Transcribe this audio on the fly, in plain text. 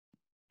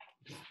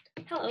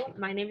Hello,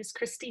 my name is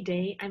Christy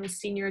Dey. I'm a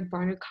senior at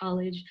Barnard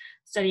College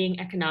studying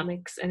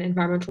economics and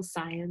environmental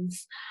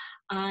science.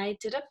 I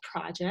did a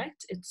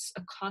project. It's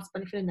a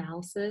cost-benefit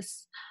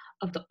analysis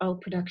of the oil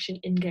production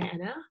in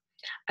Guyana.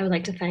 I would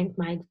like to thank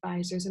my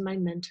advisors and my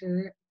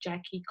mentor,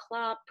 Jackie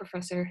Klopp,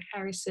 Professor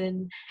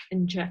Harrison,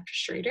 and Jeff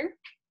Schrader.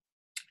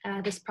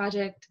 This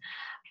project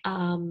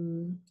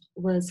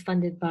was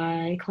funded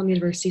by Columbia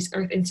University's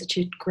Earth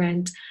Institute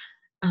grant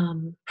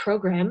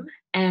program,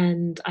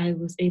 and I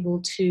was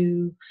able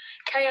to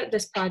carry out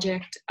this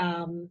project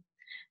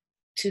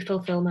to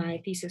fulfill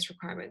my thesis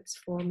requirements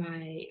for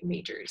my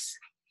majors.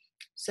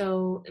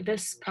 So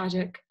this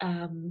project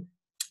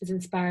is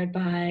inspired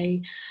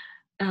by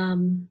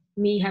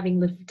me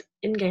having lived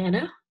in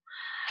Guyana,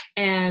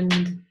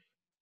 and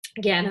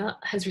Guyana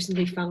has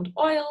recently found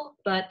oil,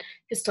 but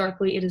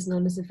historically it is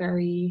known as a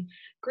very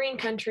green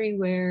country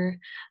where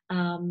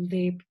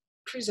they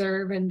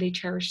preserve and they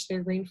cherish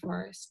their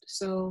rainforest.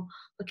 So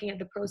looking at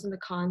the pros and the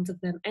cons of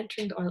them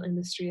entering the oil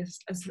industry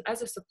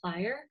as a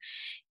supplier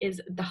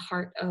is the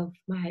heart of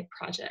my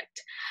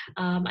project.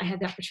 I had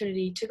the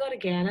opportunity to go to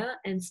Guyana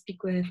and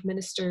speak with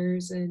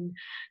ministers and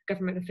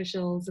government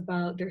officials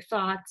about their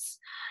thoughts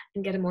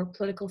and get a more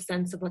political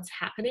sense of what's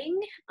happening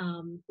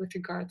with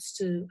regards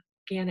to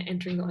Guyana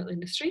entering the oil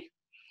industry.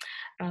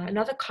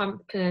 Another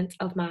component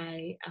of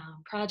my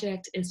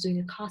project is doing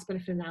a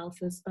cost-benefit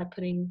analysis by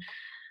putting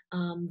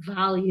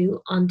value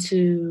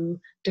onto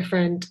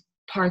different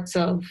parts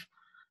of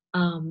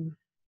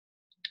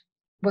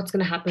what's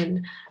going to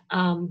happen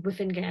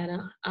within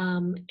Guyana.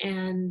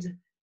 And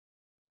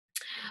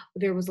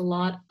there was a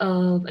lot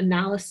of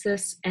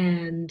analysis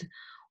and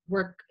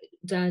work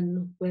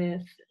done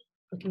with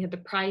looking at the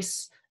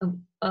price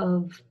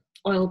of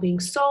oil being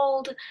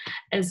sold,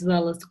 as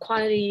well as the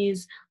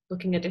quantities,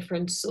 looking at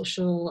different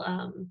social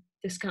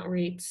discount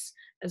rates,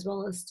 as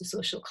well as the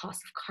social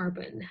cost of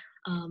carbon.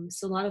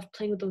 So a lot of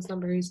playing with those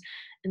numbers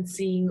and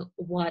seeing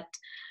what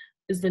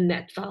is the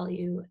net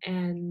value.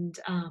 And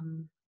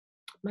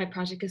my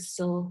project is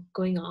still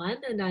going on,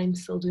 and I'm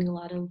still doing a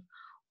lot of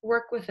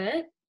work with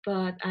it,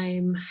 but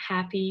I'm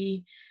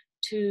happy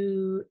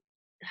to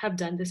have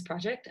done this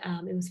project.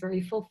 It was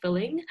very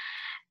fulfilling.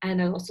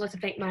 And I'd also like to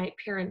thank my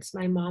parents,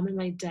 my mom and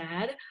my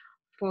dad,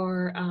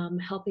 for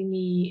helping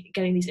me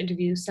getting these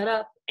interviews set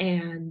up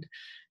and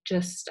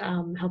just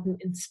helping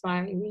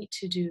inspire me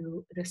to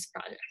do this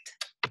project.